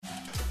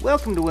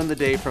Welcome to Win the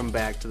Day from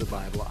Back to the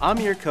Bible. I'm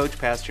your coach,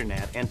 Pastor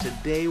Nat, and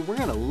today we're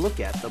going to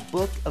look at the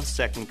book of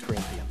 2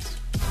 Corinthians.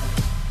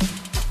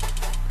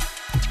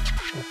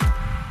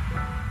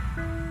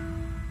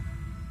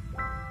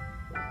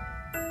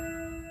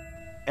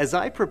 As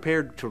I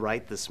prepared to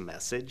write this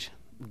message,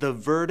 the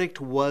verdict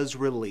was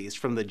released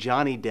from the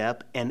Johnny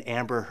Depp and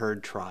Amber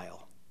Heard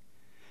trial.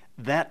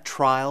 That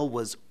trial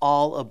was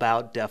all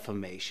about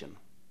defamation.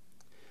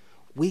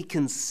 We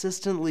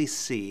consistently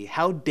see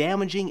how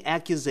damaging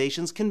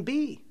accusations can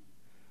be.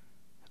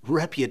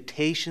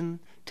 Reputation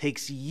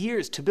takes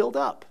years to build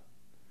up,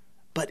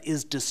 but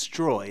is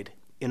destroyed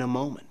in a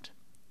moment.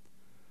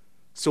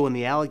 So when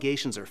the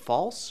allegations are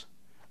false,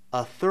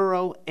 a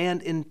thorough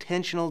and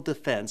intentional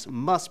defense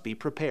must be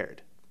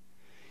prepared.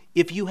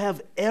 If you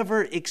have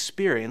ever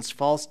experienced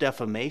false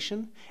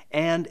defamation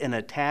and an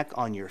attack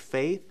on your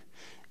faith,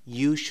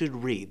 you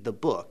should read the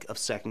book of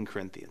 2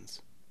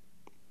 Corinthians.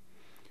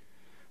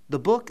 The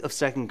book of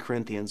 2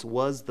 Corinthians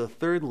was the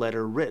third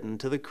letter written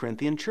to the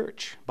Corinthian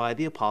church by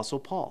the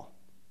Apostle Paul.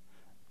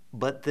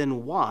 But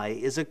then why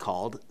is it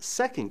called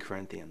 2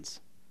 Corinthians?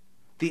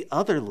 The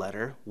other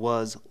letter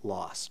was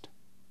lost.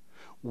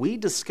 We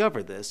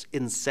discover this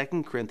in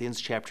 2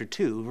 Corinthians chapter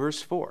 2,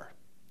 verse 4.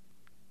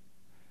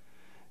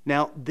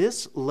 Now,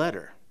 this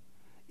letter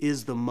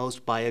is the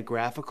most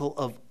biographical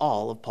of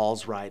all of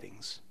Paul's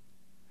writings.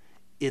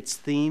 Its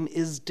theme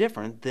is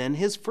different than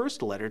his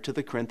first letter to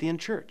the Corinthian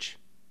church.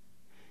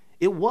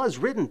 It was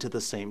written to the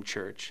same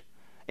church,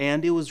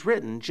 and it was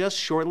written just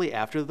shortly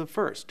after the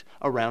first,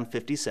 around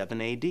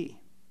 57 A.D.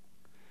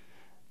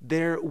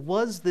 There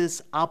was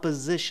this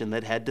opposition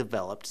that had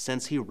developed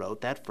since he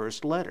wrote that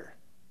first letter.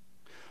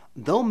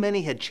 Though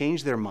many had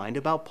changed their mind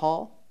about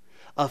Paul,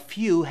 a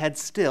few had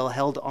still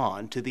held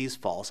on to these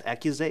false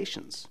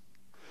accusations.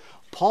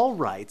 Paul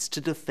writes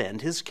to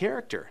defend his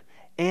character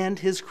and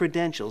his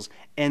credentials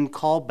and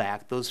call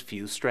back those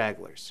few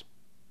stragglers.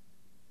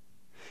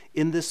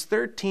 In this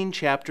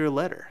 13-chapter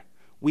letter,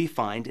 we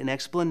find an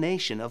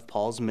explanation of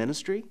Paul's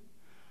ministry,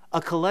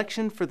 a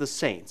collection for the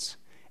saints,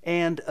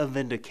 and a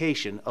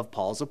vindication of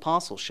Paul's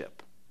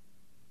apostleship.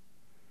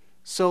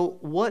 So,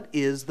 what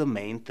is the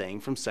main thing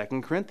from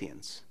 2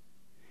 Corinthians?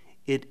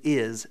 It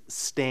is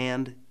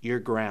stand your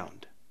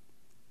ground.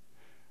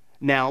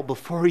 Now,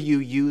 before you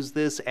use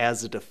this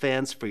as a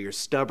defense for your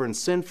stubborn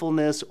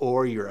sinfulness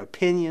or your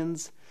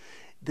opinions,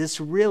 this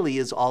really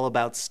is all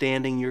about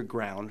standing your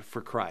ground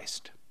for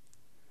Christ.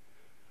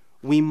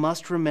 We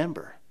must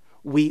remember,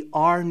 we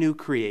are new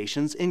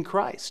creations in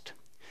Christ.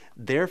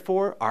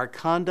 Therefore, our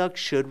conduct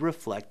should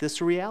reflect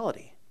this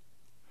reality.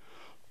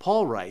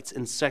 Paul writes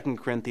in 2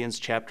 Corinthians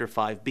chapter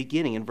 5,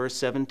 beginning in verse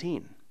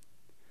 17,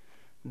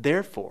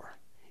 "Therefore,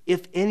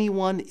 if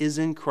anyone is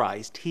in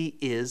Christ, he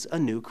is a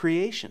new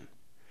creation.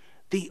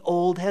 The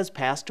old has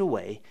passed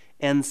away,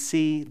 and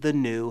see, the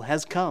new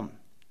has come.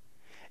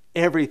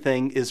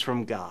 Everything is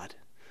from God,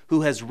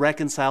 who has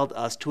reconciled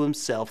us to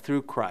himself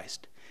through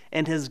Christ,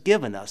 and has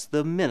given us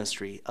the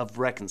ministry of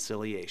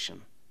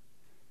reconciliation."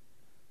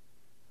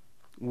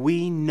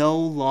 We no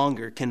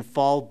longer can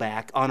fall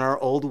back on our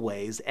old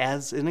ways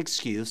as an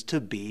excuse to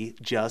be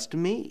just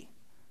me.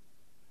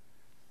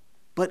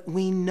 But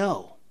we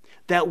know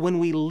that when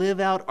we live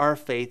out our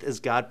faith as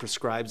God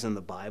prescribes in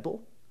the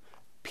Bible,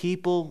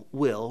 people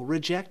will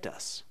reject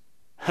us.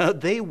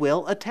 They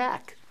will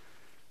attack.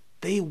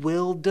 They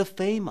will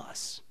defame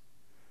us.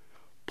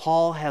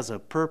 Paul has a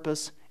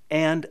purpose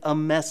and a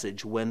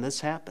message when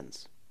this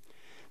happens.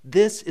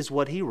 This is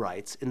what he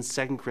writes in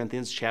 2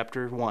 Corinthians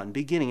chapter 1,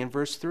 beginning in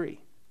verse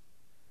 3.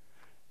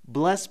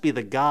 "Blessed be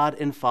the God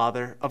and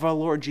Father of our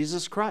Lord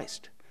Jesus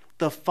Christ,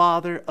 the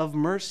Father of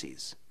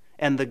mercies,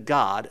 and the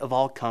God of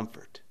all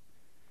comfort.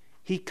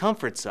 He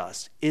comforts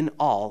us in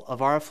all of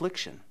our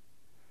affliction,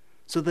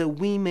 so that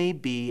we may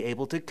be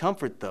able to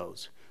comfort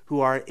those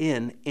who are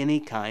in any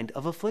kind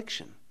of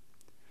affliction,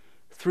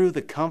 through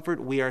the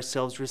comfort we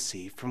ourselves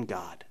receive from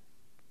God."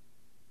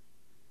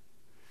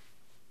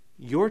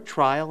 Your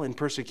trial and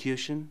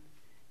persecution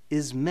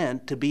is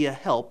meant to be a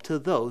help to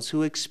those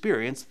who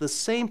experience the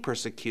same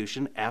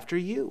persecution after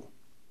you.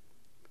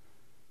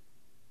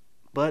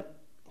 But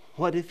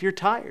what if you're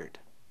tired?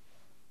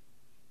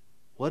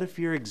 What if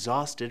you're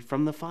exhausted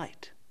from the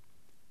fight?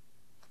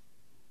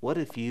 What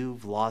if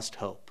you've lost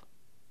hope?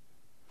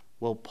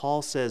 Well,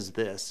 Paul says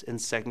this in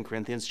 2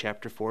 Corinthians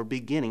chapter 4,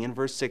 beginning in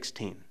verse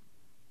 16.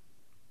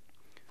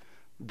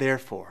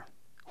 "Therefore,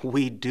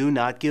 we do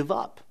not give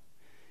up.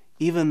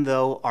 Even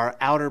though our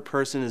outer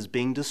person is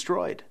being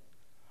destroyed,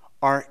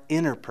 our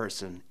inner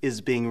person is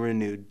being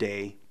renewed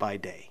day by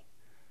day.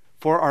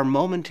 For our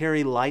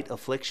momentary light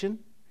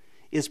affliction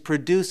is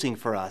producing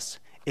for us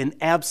an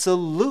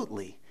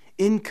absolutely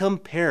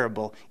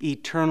incomparable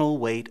eternal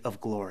weight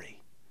of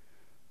glory.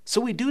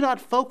 So we do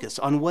not focus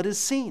on what is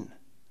seen,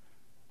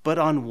 but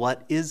on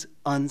what is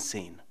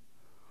unseen.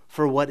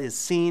 For what is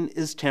seen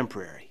is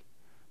temporary,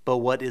 but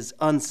what is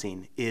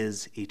unseen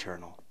is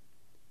eternal."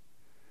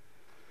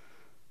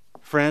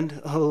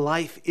 Friend,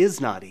 life is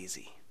not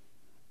easy.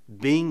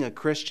 Being a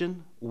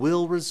Christian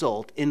will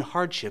result in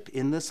hardship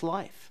in this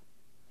life.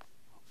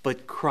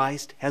 but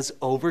Christ has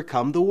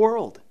overcome the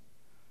world.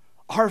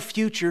 Our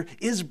future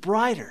is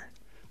brighter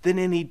than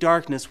any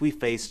darkness we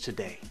face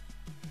today.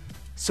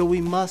 So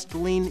we must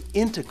lean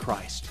into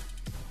Christ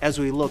as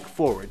we look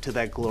forward to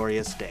that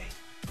glorious day.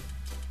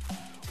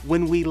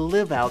 When we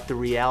live out the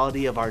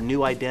reality of our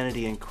new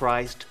identity in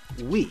Christ,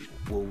 we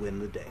will win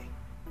the day.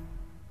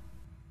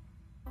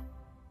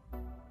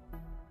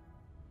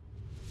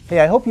 Hey,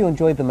 I hope you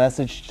enjoyed the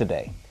message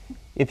today.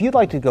 If you'd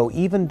like to go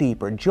even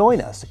deeper, join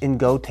us in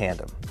Go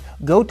Tandem.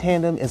 Go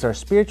Tandem is our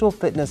spiritual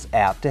fitness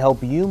app to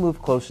help you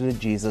move closer to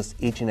Jesus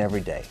each and every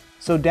day.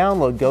 So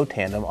download Go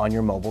Tandem on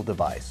your mobile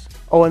device.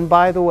 Oh, and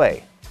by the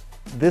way,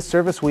 this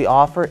service we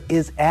offer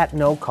is at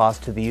no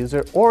cost to the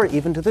user or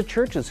even to the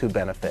churches who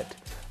benefit,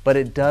 but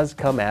it does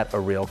come at a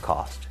real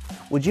cost.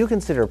 Would you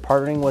consider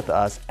partnering with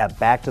us at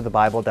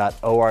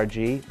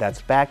backtothebible.org?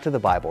 That's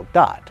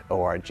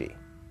backtothebible.org.